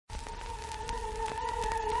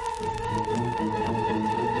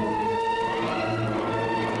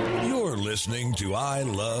You're listening to I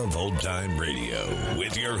Love Old Time Radio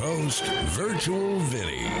with your host, Virtual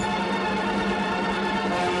Vinny.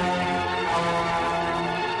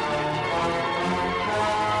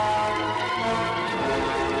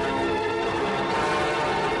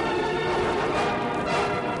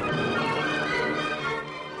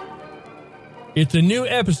 It's a new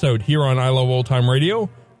episode here on I Love Old Time Radio.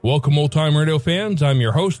 Welcome, Old Time Radio fans. I'm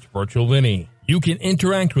your host, Virtual Vinny. You can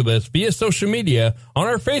interact with us via social media on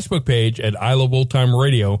our Facebook page at I Love Old Time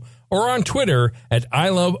Radio or on Twitter at I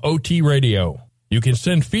Love OT Radio. You can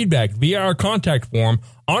send feedback via our contact form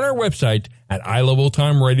on our website at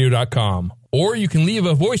iloveoldtimeradio.com, or you can leave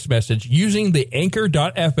a voice message using the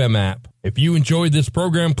Anchor.fm app. If you enjoyed this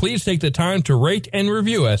program, please take the time to rate and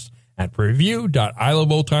review us at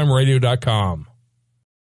review.iloveoldtimeradio.com.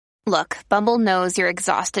 Look, Bumble knows you're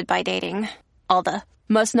exhausted by dating. All the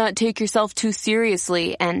must not take yourself too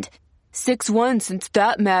seriously and 6'1" since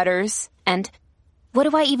that matters. And what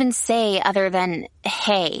do I even say other than,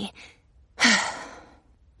 hey?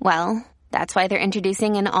 Well, that's why they're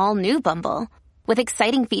introducing an all-new Bumble with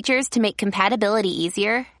exciting features to make compatibility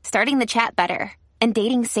easier, starting the chat better, and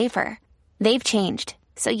dating safer. They've changed,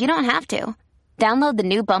 so you don't have to. Download the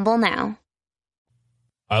new Bumble now.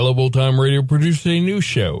 I Love Old Time Radio produces a new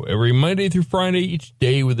show every Monday through Friday, each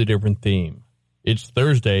day with a different theme. It's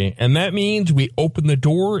Thursday, and that means we open the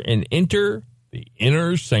door and enter the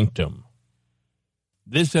inner sanctum.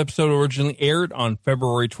 This episode originally aired on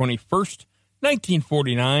February 21st,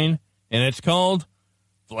 1949, and it's called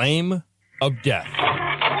Flame of Death.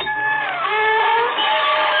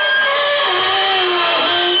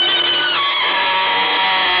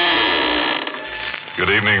 Good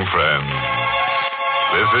evening, friends.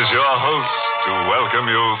 This is your host to welcome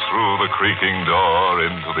you through the creaking door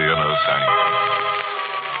into the inner sanctum.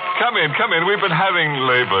 Come in. We've been having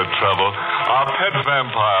labor trouble. Our pet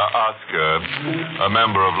vampire, Oscar, a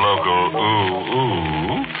member of local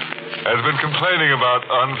Ooh, has been complaining about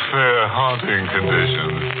unfair haunting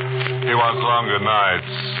conditions. He wants longer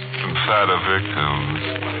nights and fatter victims.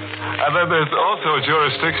 And then there's also a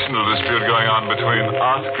jurisdictional dispute going on between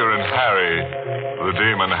Oscar and Harry, the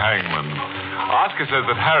demon hangman. Oscar says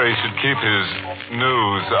that Harry should keep his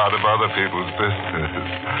news out of other people's business.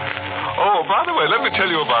 Oh, by the way, let me tell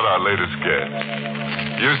you about our latest guest.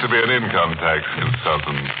 Used to be an income tax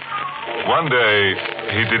consultant. One day,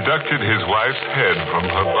 he deducted his wife's head from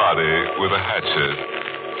her body with a hatchet.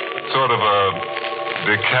 Sort of a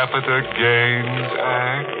decapita gains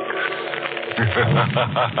act.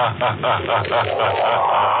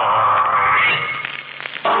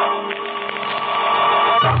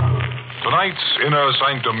 Tonight's Inner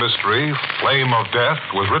Sanctum Mystery, Flame of Death,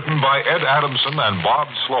 was written by Ed Adamson and Bob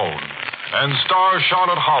Sloan, and stars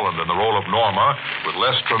Charlotte Holland in the role of Norma, with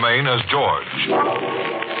Les Tremaine as George.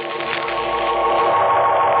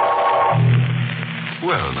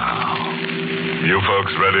 Well, now, you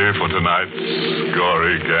folks ready for tonight's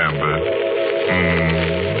gory gambit?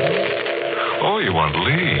 Oh, you want to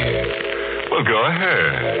leave? Well, go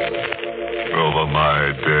ahead. Over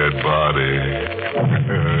my dead body.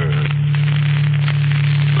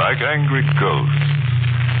 Like angry ghosts,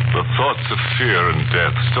 the thoughts of fear and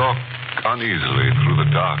death stalk uneasily through the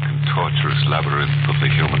dark and torturous labyrinth of the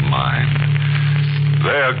human mind.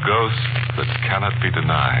 They are ghosts that cannot be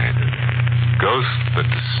denied. Ghosts that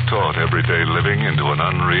distort everyday living into an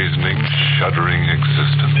unreasoning, shuddering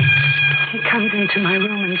existence. He comes into my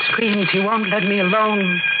room and screams he won't let me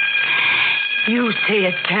alone. You say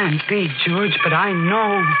it can't be, George, but I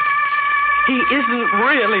know. He isn't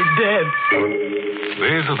really dead.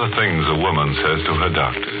 These are the things a woman says to her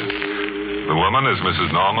doctor. The woman is Mrs.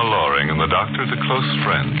 Norma Loring, and the doctor is a close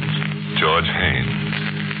friend, George Haynes.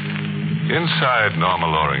 Inside Norma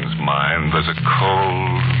Loring's mind, there's a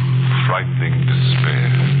cold, frightening despair.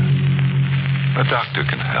 A doctor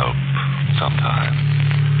can help, sometimes.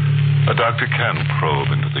 A doctor can probe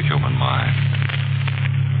into the human mind.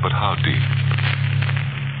 But how deep?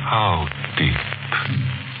 How deep?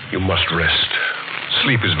 You must rest.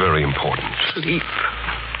 Sleep is very important. Sleep.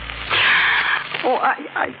 Oh,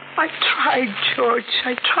 I tried, George.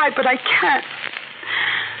 I tried, but I can't.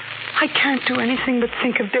 I can't do anything but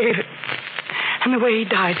think of David. And the way he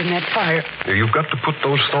died in that fire. You've got to put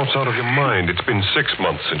those thoughts out of your mind. It's been 6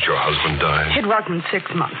 months since your husband died. It wasn't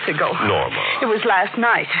 6 months ago. Norma. It was last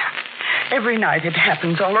night. Every night it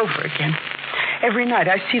happens all over again. Every night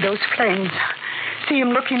I see those flames. See him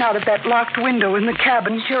looking out of that locked window in the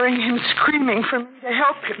cabin, hearing him screaming for me to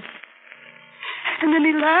help him. And then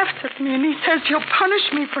he laughs at me and he says he'll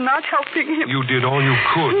punish me for not helping him. You did all you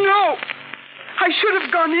could. No. I should have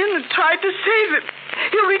gone in and tried to save him.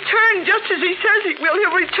 He'll return just as he says he will.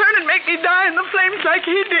 He'll return and make me die in the flames like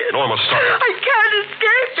he did. Norma, stop it. I can't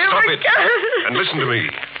escape him. Stop I it. can't. And listen to me.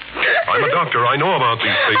 I'm a doctor. I know about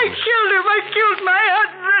these things. I killed him. I killed my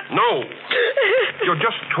husband. No. You're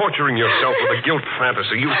just torturing yourself with a guilt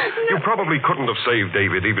fantasy. You probably couldn't have saved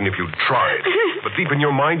David even if you'd tried. But deep in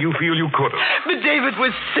your mind, you feel you could have. But David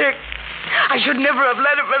was sick. I should never have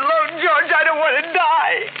let him alone, George. I don't want to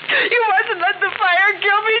die. You mustn't let the fire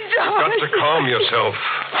kill me, George. You've got to calm yourself.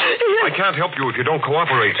 Yes. I can't help you if you don't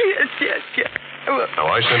cooperate. Yes. Well, Now,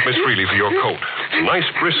 I sent Miss Freely for your coat. Nice,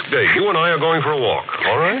 brisk day. You and I are going for a walk,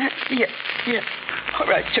 all right? Yes. All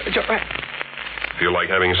right, George, all right. Feel like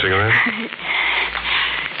having a cigarette?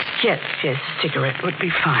 Yes, a cigarette would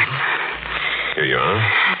be fine. Here you are.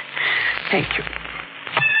 Thank you.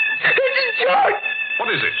 George!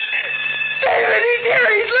 What is it? David, he's here.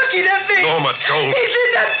 He's looking at me. Norma, don't. He's in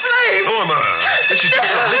that flame. Norma, this is just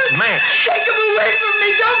a lit match. Take him away from me.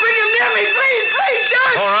 Don't bring him near me. Please,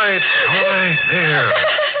 George. All right. There.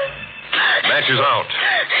 Match is out.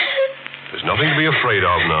 There's nothing to be afraid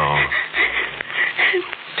of now.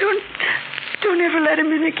 Don't ever let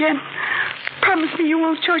him in again. Promise me you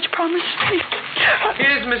won't, George. Promise me.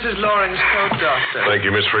 Here's Mrs. Loring's coat, Doctor. Thank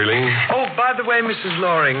you, Miss Freely. Oh, by the way, Mrs.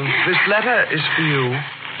 Loring, this letter is for you.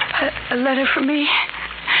 A letter for me?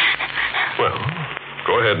 Well,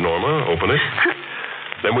 go ahead, Norma. Open it.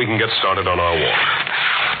 Then we can get started on our walk.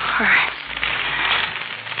 All right.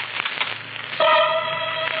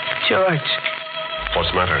 George, What's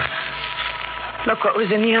the matter? look what was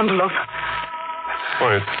in the envelope.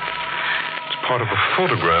 Why, it's part of a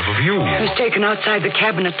photograph of you. It was taken outside the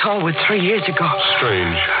cabin at Tallwood 3 years ago.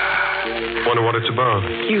 Strange. Wonder what it's about.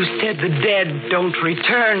 You said the dead don't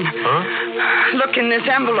return. Huh? Look in this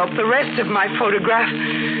envelope, the rest of my photograph.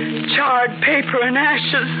 Charred paper and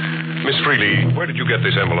ashes. Miss Freely, where did you get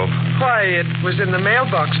this envelope? Why, it was in the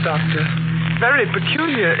mailbox, Doctor. Very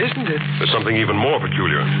peculiar, isn't it? There's something even more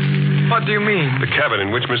peculiar. What do you mean? The cabin in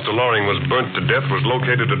which Mr. Loring was burnt to death was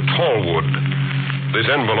located at Tallwood. This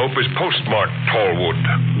envelope is postmarked Tallwood.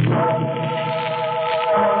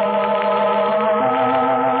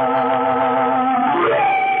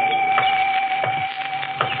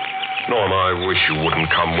 Norma, I wish you wouldn't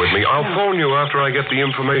come with me. I'll phone you after I get the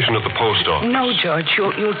information at the post office. No, George,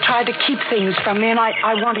 you'll try to keep things from me, and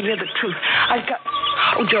I want to hear the truth. I've got...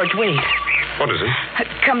 Oh, George, wait. What is it?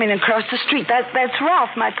 Coming across the street. That's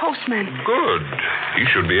Ralph, my postman. Good. He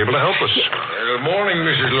should be able to help us. Good morning,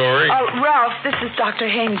 Mrs. Loring. Ralph, this is Dr.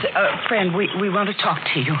 Haynes' friend. We want to talk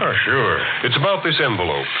to you. Oh, sure. It's about this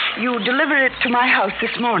envelope. You delivered it to my house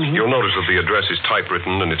this morning. You'll notice that the address is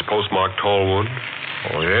typewritten and it's postmarked Tallwood.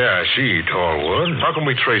 Oh, yeah, I see, Tallwood. How can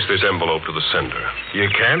we trace this envelope to the sender? You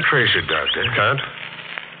can trace it, Doctor. Can't?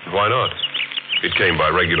 Why not? It came by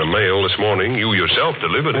regular mail this morning. You yourself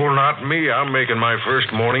delivered it. Well, not me. I'm making my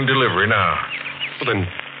first morning delivery now. Well,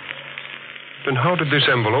 then how did this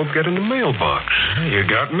envelope get in the mailbox? You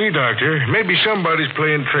got me, Doctor. Maybe somebody's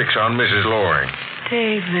playing tricks on Mrs. Loring.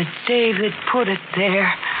 David, put it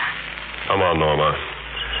there. Come on, Norma.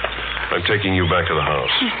 I'm taking you back to the house.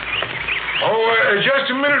 Oh, just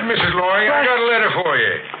a minute, Mrs. Loring. I got a letter for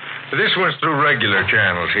you. This one's through regular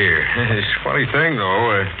channels here. It's a funny thing,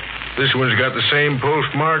 though. This one's got the same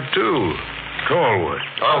postmark, too. Tallwood.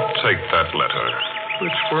 I'll take that letter.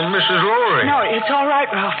 It's for Mrs. Loring. No, it's all right,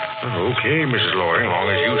 Ralph. Okay, Mrs. Loring, as long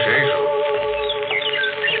as you say so.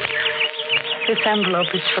 This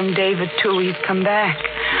envelope is from David, too. He's come back.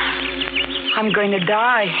 I'm going to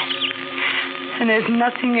die. And there's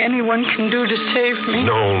nothing anyone can do to save me.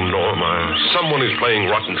 No, Norma. Someone is playing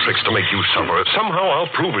rotten tricks to make you suffer. Somehow I'll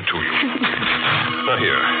prove it to you. Now,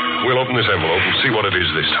 here. We'll open this envelope and see what it is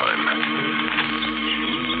this time.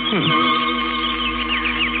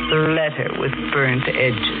 A letter with burnt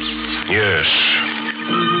edges. Yes.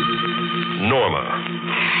 Norma,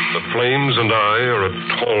 the flames and I are at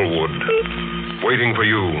Tallwood, waiting for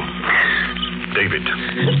you. David.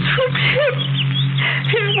 It's from him.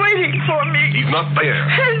 He's waiting for me. He's not there.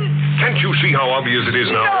 Can't you see how obvious it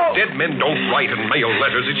is now? No. Dead men don't write and mail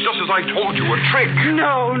letters. It's just as I told you, a trick.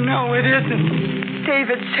 No, it isn't.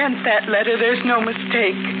 David sent that letter. There's no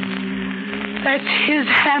mistake. That's his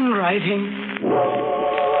handwriting.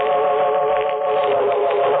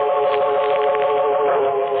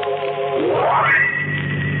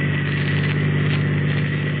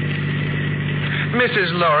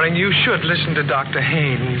 Mrs. Loring, you should listen to Dr.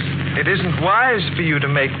 Haynes. It isn't wise for you to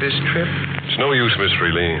make this trip. It's no use, Miss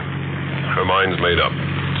Freely. Her mind's made up.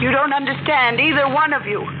 You don't understand, either one of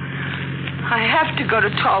you. I have to go to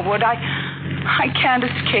Tallwood. I can't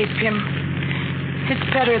escape him. It's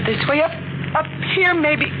better this way. up here,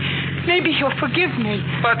 maybe he'll forgive me.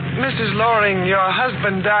 But, Mrs. Loring, your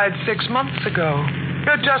husband died 6 months ago.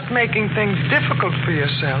 You're just making things difficult for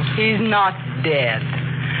yourself. He's not dead.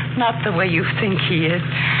 Not the way you think he is.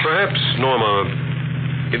 Perhaps, Norma,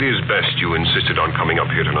 it is best you insisted on coming up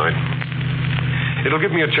here tonight. It'll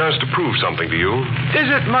give me a chance to prove something to you. Is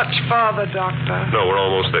it much farther, Doctor? No, we're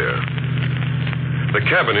almost there. The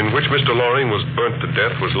cabin in which Mr. Loring was burnt to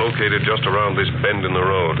death was located just around this bend in the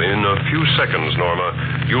road. In a few seconds, Norma,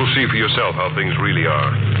 you'll see for yourself how things really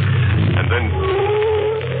are. And then...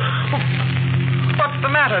 What's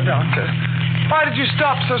the matter, Doctor? Why did you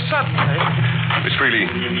stop so suddenly? Miss Freely,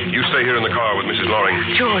 you stay here in the car with Mrs. Loring.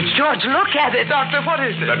 George, look at it. Doctor, what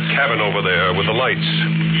is it? That cabin over there with the lights.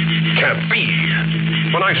 Can't be.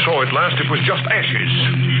 When I saw it last, it was just ashes.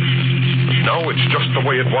 Now it's just the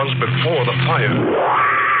way it was before the fire.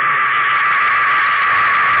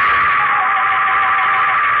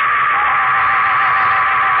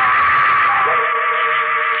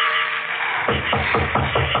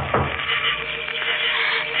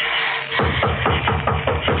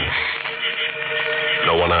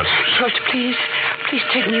 No one answers. George, please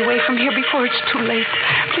take me away from here before it's too late.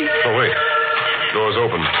 Please. Oh, wait. Door's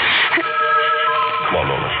open. Come on,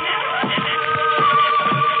 Norma.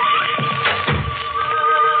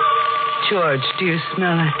 George, do you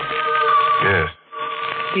smell it? Yes.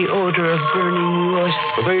 The odor of burning wood.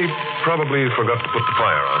 Well, they probably forgot to put the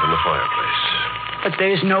fire out in the fireplace. But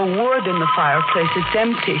there's no wood in the fireplace. It's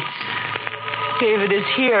empty. David is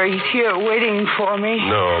here. He's here waiting for me.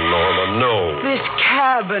 No, Norma, no. This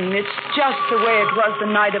cabin, it's just the way it was the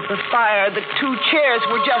night of the fire. The 2 chairs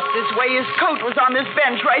were just this way. His coat was on this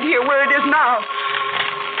bench right here where it is now.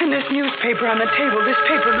 And this newspaper on the table, this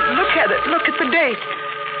paper, look at it. Look at the date.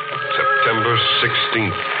 September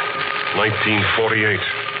 16th, 1948.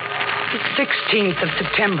 The 16th of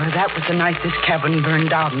September. That was the night this cabin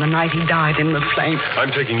burned out and the night he died in the flames.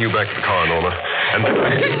 I'm taking you back to the car, Norma. And...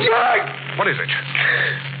 George! What is it?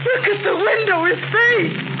 Look at the window, his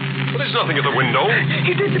face. Well, there's nothing at the window.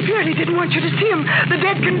 He disappeared. He didn't want you to see him. The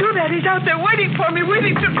dead can do that. He's out there waiting for me,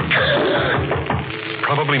 waiting to...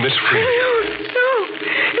 Probably Miss Freely. No.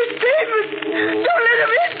 It's David. Don't let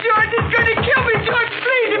him in, George. He's going to kill me, George.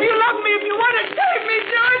 Please, if you love me, if you want to save me,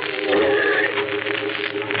 George.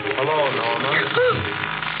 Hello, Norma.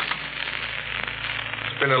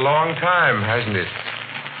 It's been a long time, hasn't it?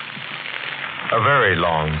 A very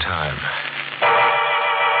long time.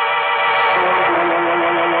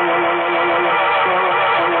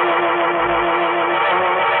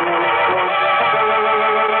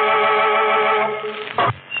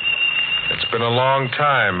 It's been a long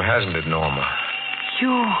time, hasn't it, Norma?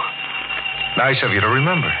 You. Nice of you to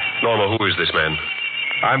remember. Norma, who is this man?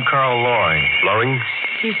 I'm Carl Loring. Loring?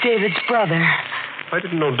 He's David's brother. I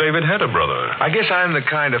didn't know David had a brother. I guess I'm the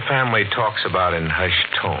kind of family talks about in hushed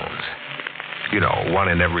tones. You know, one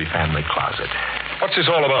in every family closet. What's this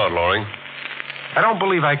all about, Loring? I don't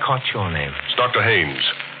believe I caught your name. It's Dr. Haynes.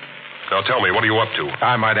 Now tell me, what are you up to?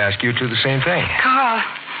 I might ask you two the same thing. Carl,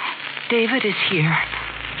 David is here.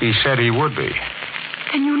 He said he would be.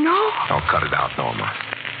 Then you know? Don't cut it out, Norma.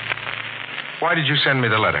 Why did you send me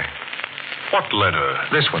the letter? What letter?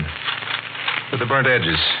 This one. With the burnt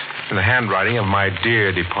edges. In the handwriting of my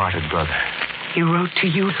dear departed brother. He wrote to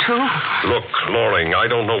you, too? Look, Loring, I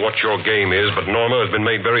don't know what your game is, but Norma has been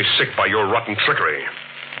made very sick by your rotten trickery.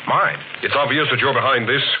 Mine? It's obvious that you're behind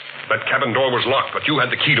this. That cabin door was locked, but you had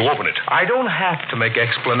the key to open it. I don't have to make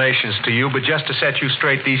explanations to you, but just to set you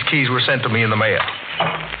straight, these keys were sent to me in the mail.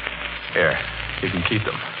 Here, you can keep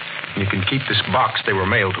them. You can keep this box they were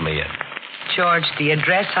mailed to me in. George, the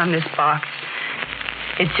address on this box,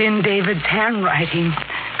 it's in David's handwriting.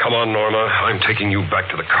 Come on, Norma. I'm taking you back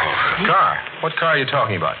to the car. Car? What car are you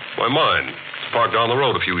talking about? Why, mine. It's parked down the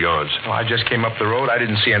road a few yards. Oh, I just came up the road. I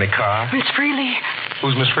didn't see any car. Miss Freely.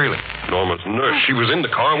 Who's Miss Freely? Norma's nurse. She was in the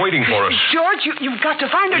car waiting for us. George, you've got to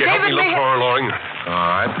find her. You help David me look for her, Loring. All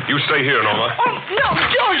right. You stay here, Norma. Oh, no,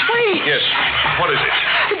 George, wait. Yes. What is it?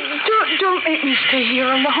 Don't make me stay here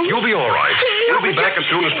alone. You'll be all right. We'll be back as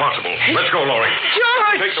soon as possible. Let's go, Loring.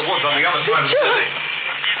 George! Take the woods on the other side of the building.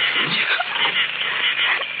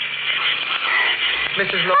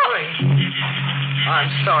 Mrs. Loring. I'm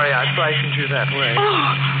sorry I frightened you that way.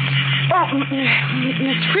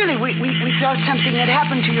 Miss Freely, we thought something had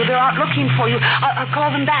happened to you. They're out looking for you. I'll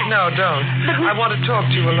call them back. No, don't. I want to talk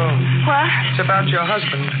to you alone. What? It's about your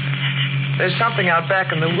husband. There's something out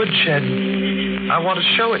back in the woodshed. I want to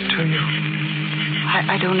show it to you.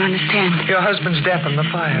 I don't understand. Your husband's death in the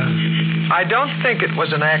fire. I don't think it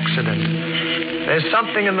was an accident. There's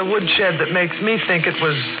something in the woodshed that makes me think it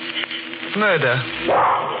was murder.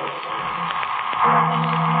 It's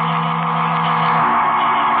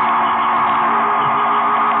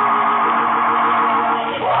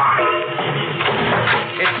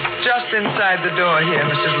just inside the door here,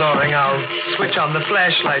 Mrs. Loring. I'll switch on the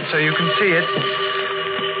flashlight so you can see it.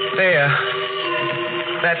 There.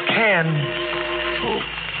 That can.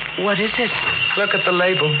 What is it? Look at the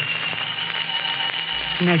label.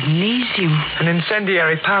 Magnesium. An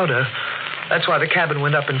incendiary powder. That's why the cabin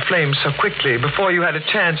went up in flames so quickly, before you had a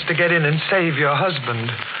chance to get in and save your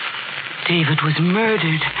husband. David was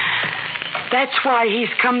murdered. That's why he's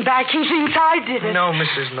come back. He thinks I did it. No,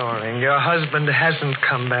 Mrs. Loring, your husband hasn't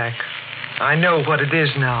come back. I know what it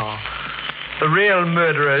is now. The real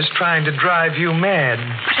murderer is trying to drive you mad.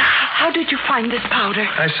 But how did you find this powder?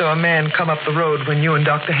 I saw a man come up the road when you and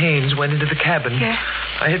Dr. Haynes went into the cabin. Yeah.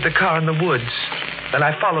 I hid the car in the woods. Then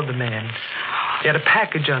I followed the man. He had a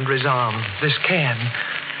package under his arm, this can.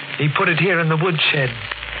 He put it here in the woodshed.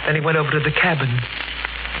 Then he went over to the cabin.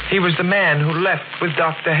 He was the man who left with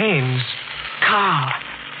Dr. Haynes. Carl.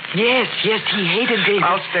 Yes, he hated David.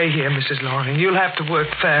 I'll stay here, Mrs. Loring. You'll have to work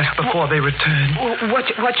fast before they return.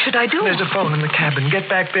 What should I do? There's a phone in the cabin. Get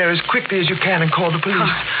back there as quickly as you can and call the police.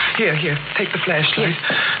 Here, take the flashlight.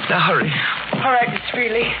 Yes. Now hurry. All right, Miss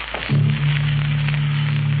Freely.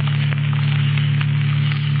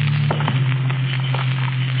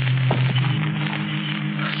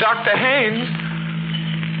 Dr. Haynes?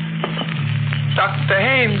 Dr.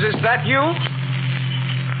 Haynes, is that you?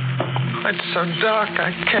 It's so dark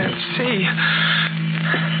I can't see.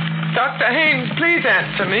 Dr. Haynes, please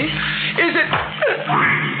answer me. Is it...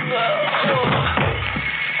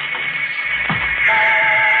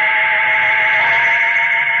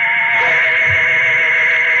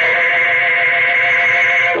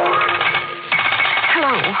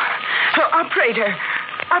 Hello, operator.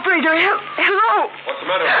 Operator, hello. What's the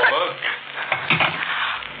matter, Mama?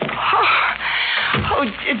 Oh,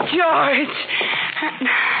 George.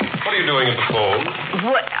 What are you doing at the phone?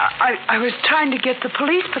 What? I was trying to get the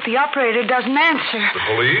police, but the operator doesn't answer. The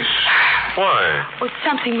police? Why? Well, it's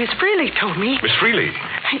something Miss Freely told me. Miss Freely?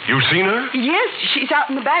 You've seen her? Yes, she's out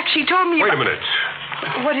in the back. She told me... Wait a minute.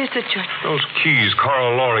 What is it, George? Those keys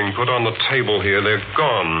Carl Loring put on the table here, they're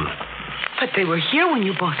gone. But they were here when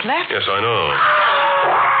you both left. Yes, I know.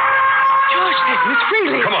 George, that's Miss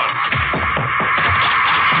Freely. Come on.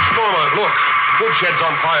 Norma, look. Woodshed's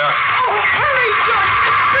on fire. Oh, hurry, George.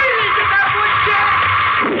 Miss Freely's in that woodshed.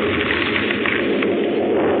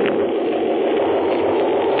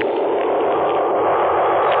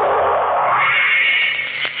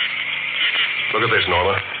 Look at this,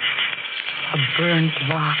 Norma. A burned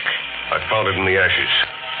lock. I found it in the ashes.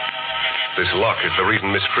 This lock is the reason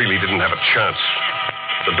Miss Freely didn't have a chance.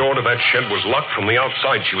 The door to that shed was locked from the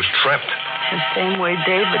outside. She was trapped. The same way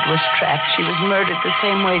David was trapped. She was murdered the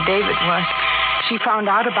same way David was. She found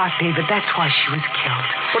out about David. That's why she was killed.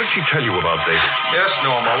 What did she tell you about David? Yes,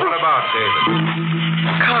 Norma. What about David?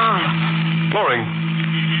 Carl. Loring,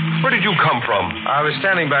 where did you come from? I was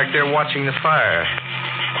standing back there watching the fire.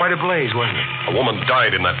 Quite a blaze, wasn't it? A woman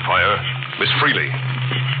died in that fire. Miss Freely.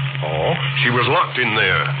 Oh? She was locked in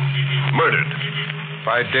there. Murdered.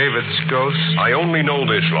 By David's ghost? I only know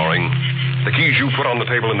this, Loring. The keys you put on the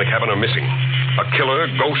table in the cabin are missing. A killer,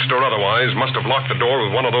 ghost or otherwise, must have locked the door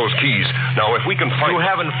with one of those keys. Now, if we can find... You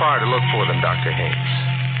haven't far to look for them, Dr.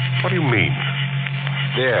 Haynes. What do you mean?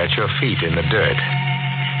 There, at your feet in the dirt.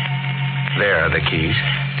 There are the keys.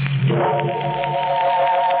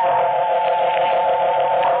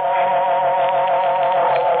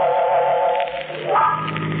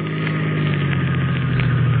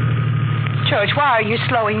 George, why are you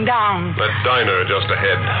slowing down? That diner just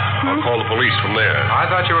ahead. I'll call the police from there. I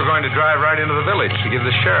thought you were going to drive right into the village to give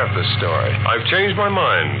the sheriff the story. I've changed my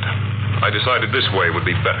mind. I decided this way would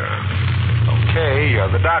be better. Okay,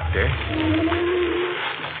 you're the doctor.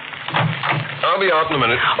 I'll be out in a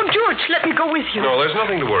minute. Oh, George, let me go with you. No, there's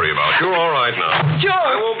nothing to worry about. You're all right now. George!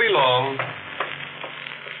 I won't be long.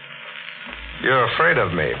 You're afraid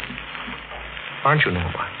of me, aren't you,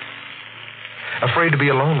 Norma? Afraid to be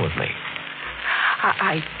alone with me.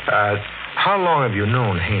 How long have you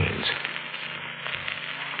known Haynes?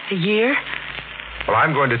 A year? Well,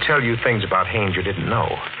 I'm going to tell you things about Haynes you didn't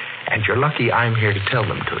know. And you're lucky I'm here to tell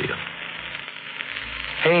them to you.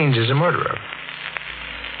 Haynes is a murderer.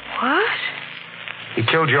 What? He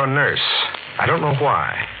killed your nurse. I don't know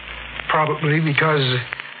why. Probably because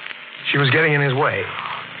she was getting in his way.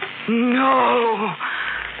 No.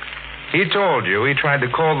 He told you he tried to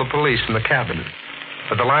call the police from the cabin,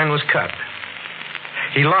 but the line was cut.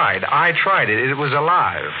 He lied. I tried it. It was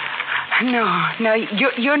alive. No,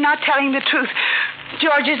 you're not telling the truth.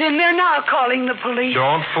 George is in there now calling the police.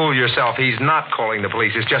 Don't fool yourself. He's not calling the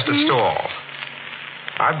police. It's just a stall.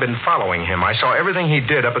 I've been following him. I saw everything he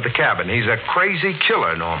did up at the cabin. He's a crazy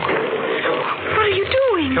killer, Norma. What are you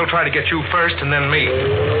doing? He'll try to get you first and then me.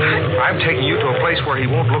 I'm taking you to a place where he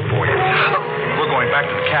won't look for you. We're going back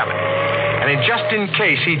to the cabin. And just in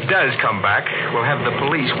case he does come back, we'll have the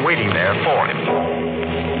police waiting there for him.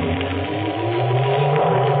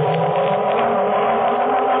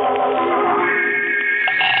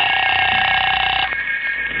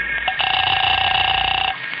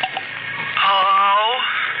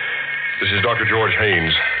 This is Dr. George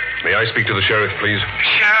Haynes. May I speak to the sheriff, please?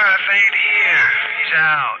 Sheriff ain't here. He's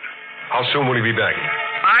out. How soon will he be back?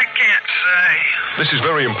 I can't say. This is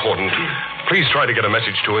very important. Please try to get a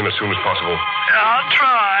message to him as soon as possible. I'll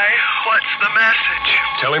try. What's the message?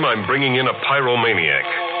 Tell him I'm bringing in a pyromaniac.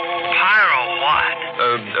 Pyro what?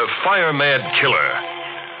 A fire-mad killer.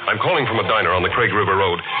 I'm calling from a diner on the Craig River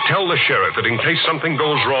Road. Tell the sheriff that in case something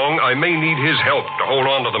goes wrong, I may need his help to hold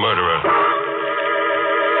on to the murderer.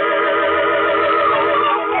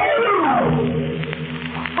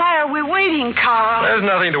 Waiting, Carl. There's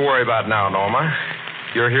nothing to worry about now, Norma.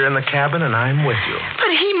 You're here in the cabin, and I'm with you.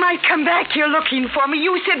 But he might come back here looking for me.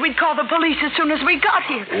 You said we'd call the police as soon as we got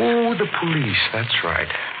here. Oh, the police. That's right.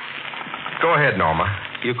 Go ahead, Norma.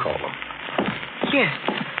 You call them. Yes.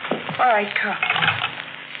 All right, Carl.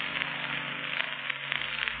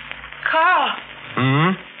 Carl.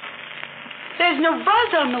 There's no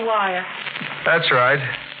buzz on the wire. That's right.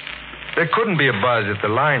 There couldn't be a buzz if the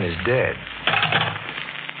line is dead.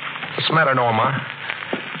 What's the matter, Norma?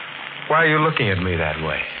 Why are you looking at me that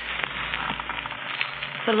way?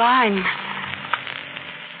 The line.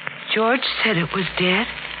 George said it was dead.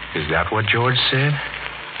 Is that what George said?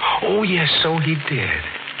 Oh, yes, so he did.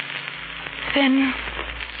 Then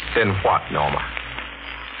what, Norma?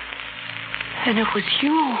 Then it was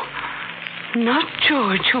you, not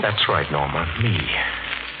George, who... That's right, Norma, me.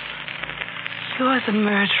 You're the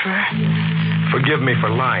murderer. Forgive me for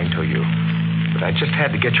lying to you. But I just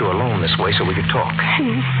had to get you alone this way so we could talk.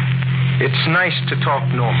 It's nice to talk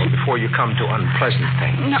normal before you come to unpleasant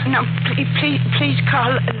things. No, please,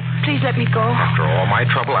 Carl, please let me go. After all my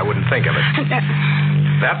trouble, I wouldn't think of it.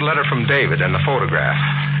 That letter from David and the photograph,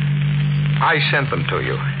 I sent them to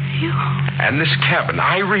you. You? And this cabin,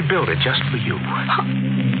 I rebuilt it just for you.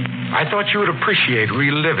 I thought you would appreciate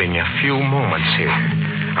reliving a few moments here.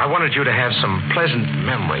 I wanted you to have some pleasant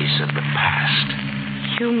memories of the past.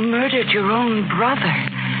 You murdered your own brother.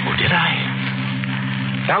 Oh, did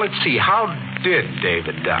I? Now, let's see. How did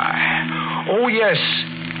David die? Oh, yes.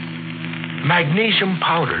 Magnesium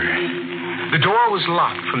powder. The door was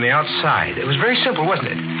locked from the outside. It was very simple, wasn't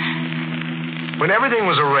it? When everything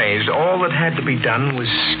was arranged, all that had to be done was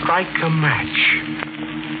strike a match.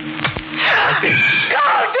 Like this.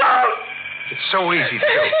 No, don't! It's so easy to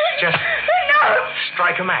do. Just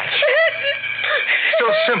strike a match. So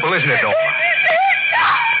simple, isn't it, Norma?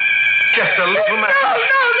 Just a little match. No,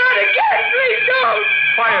 not again. Please don't.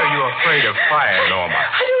 Why are you afraid of fire, Norma?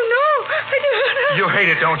 I don't know. You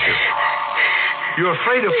hate it, don't you? You're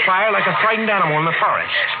afraid of fire like a frightened animal in the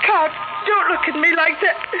forest. Carl, don't look at me like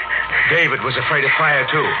that. David was afraid of fire,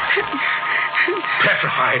 too.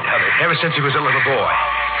 Petrified of it ever since he was a little boy.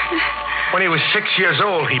 When he was 6 years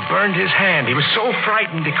old, he burned his hand. He was so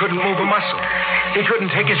frightened he couldn't move a muscle. He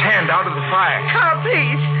couldn't take his hand out of the fire. Carl,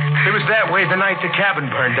 please. It was that way the night the cabin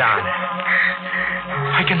burned down.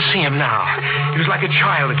 I can see him now. He was like a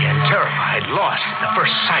child again, terrified, lost at the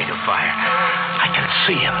first sight of fire. I can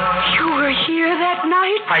see him. You were here that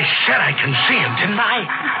night? I said I can see him tonight.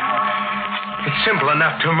 It's simple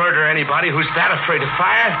enough to murder anybody who's that afraid of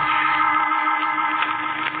fire.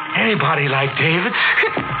 Anybody like David.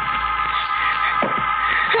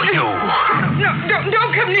 You. No,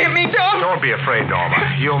 don't come near me, Don't be afraid,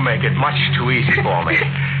 Norma. You'll make it much too easy for me.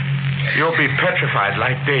 You'll be petrified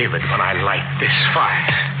like David when I light this fire.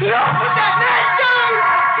 No, put that knife down!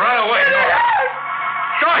 Run away, Norma.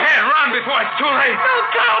 Go ahead, run before it's too late. No,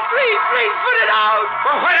 Carl, please, put it out.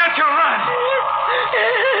 Well, why don't you run?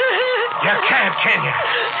 You can't, can you?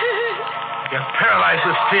 You're paralyzed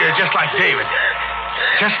with fear just like David.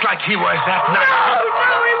 Just like he was that night. No,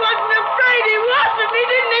 he wasn't afraid. He wasn't. He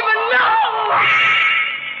didn't even know.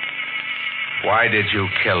 Why did you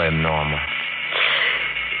kill him, Norma?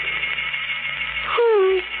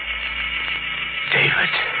 Who? David.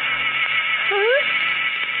 Huh?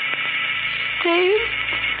 David?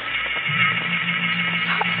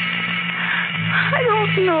 I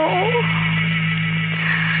don't know.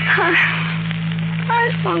 I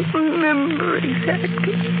don't remember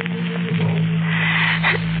exactly.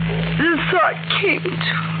 The thought came to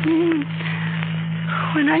me.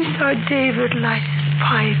 when I saw David light his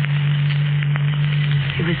pipe,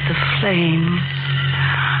 it was the flame.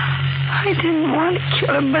 I didn't want to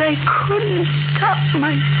kill him, but I couldn't stop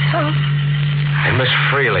myself. And Miss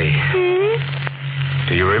Freely. Hmm?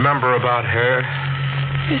 Do you remember about her?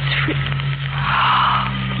 Miss Freely.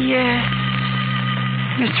 Yes.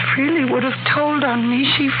 Miss Freely would have told on me.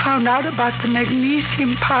 She found out about the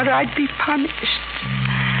magnesium powder. I'd be punished.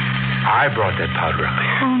 I brought that powder up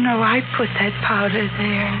here. Oh, no, I put that powder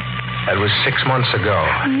there. That was 6 months ago.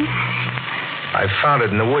 Hmm? I found it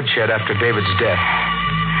in the woodshed after David's death.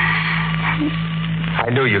 I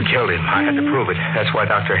knew you killed him. I had to prove it. That's why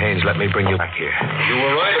Dr. Haynes let me bring you back here. You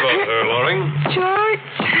were right about her, Loring. George.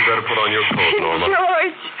 You better put on your coat, Norma.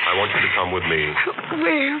 George. I want you to come with me.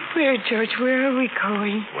 Where, George? Where are we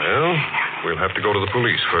going? Well, we'll have to go to the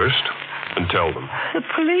police first and tell them. The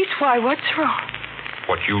police? Why? What's wrong?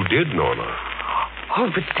 What you did, Norma. Oh,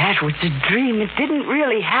 but that was a dream. It didn't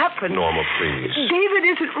really happen. Norma, please. David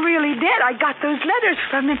isn't really dead. I got those letters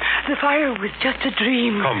from him. The fire was just a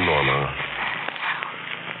dream. Come, Norma.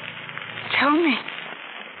 Tell me.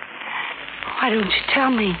 Why don't you tell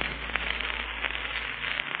me?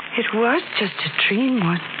 It was just a dream,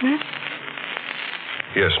 wasn't it?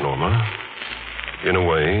 Yes, Norma. In a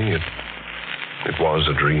way, it was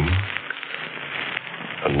a dream.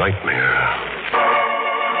 A nightmare.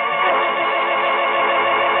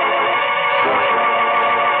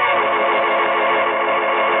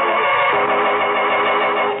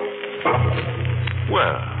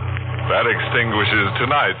 Well, that extinguishes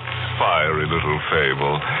tonight's fiery little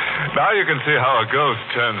fable. Now you can see how a ghost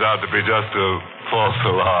turns out to be just a false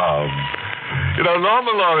alarm. You know,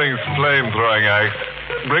 Norma Loring's flame-throwing act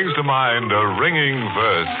brings to mind a ringing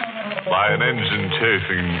verse by an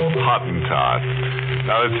engine-chasing Hottentot.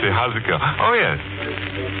 Now, let's see, how's it go? Oh, yes.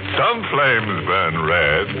 Some flames burn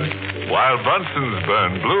red, while Bunsen's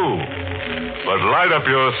burn blue. But light up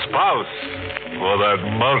your spouse for that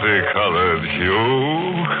multicolored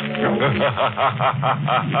hue.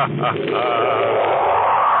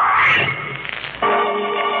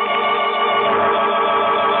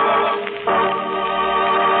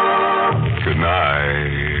 Good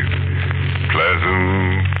night.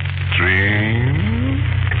 Pleasant dreams.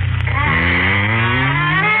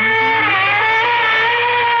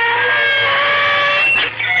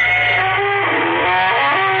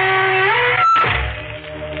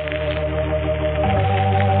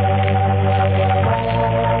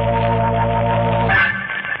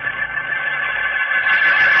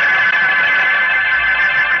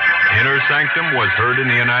 Sanctum was heard in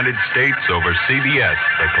the United States over CBS,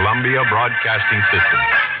 the Columbia Broadcasting System,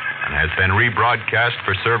 and has been rebroadcast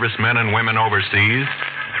for servicemen and women overseas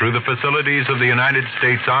through the facilities of the United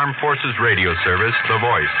States Armed Forces Radio Service, the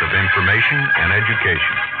voice of information and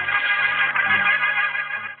education.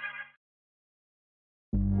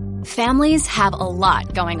 Families have a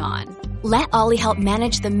lot going on. Let Ollie help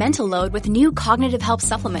manage the mental load with new cognitive help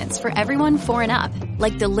supplements for everyone 4 and up,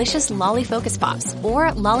 like delicious Lolly Focus Pops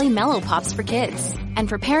or Lolly Mellow Pops for kids. And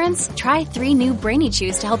for parents, try 3 new Brainy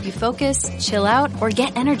Chews to help you focus, chill out, or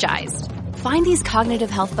get energized. Find these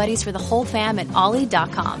cognitive health buddies for the whole fam at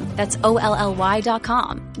ollie.com. That's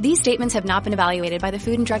OLLY.com. These statements have not been evaluated by the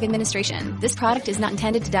Food and Drug Administration. This product is not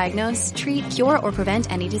intended to diagnose, treat, cure, or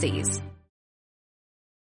prevent any disease.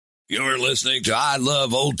 You're listening to I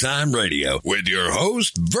Love Old Time Radio with your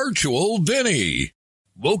host, Virtual Vinny.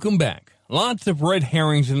 Welcome back. Lots of red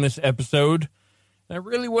herrings in this episode. I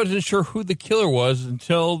really wasn't sure who the killer was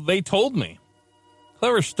until they told me.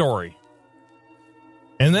 Clever story.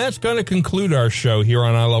 And that's going to conclude our show here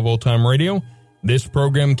on I Love Old Time Radio. This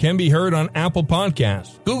program can be heard on Apple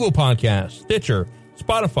Podcasts, Google Podcasts, Stitcher,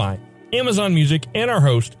 Spotify, Amazon Music, and our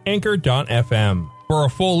host, Anchor.fm. For a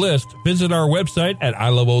full list, visit our website at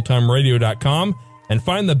iloveoldtimeradio.com and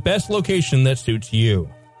find the best location that suits you.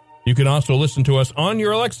 You can also listen to us on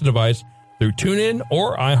your Alexa device through TuneIn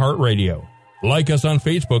or iHeartRadio. Like us on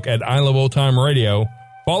Facebook at I Love Old Time Radio.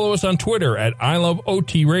 Follow us on Twitter at I Love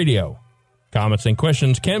OT Radio. Comments and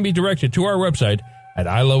questions can be directed to our website at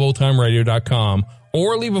iloveoldtimeradio.com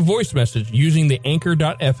or leave a voice message using the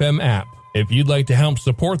Anchor.fm app. If you'd like to help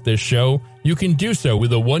support this show, you can do so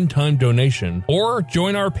with a one-time donation or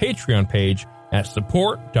join our Patreon page at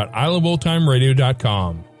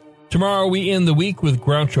support.iloveoldtimeradio.com. Tomorrow we end the week with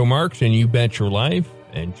Groucho Marx and You Bet Your Life,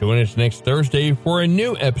 and join us next Thursday for a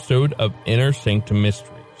new episode of Inner Sanctum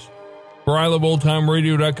Mysteries. For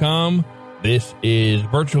iloveoldtimeradio.com, this is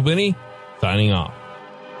Virtual Vinny signing off.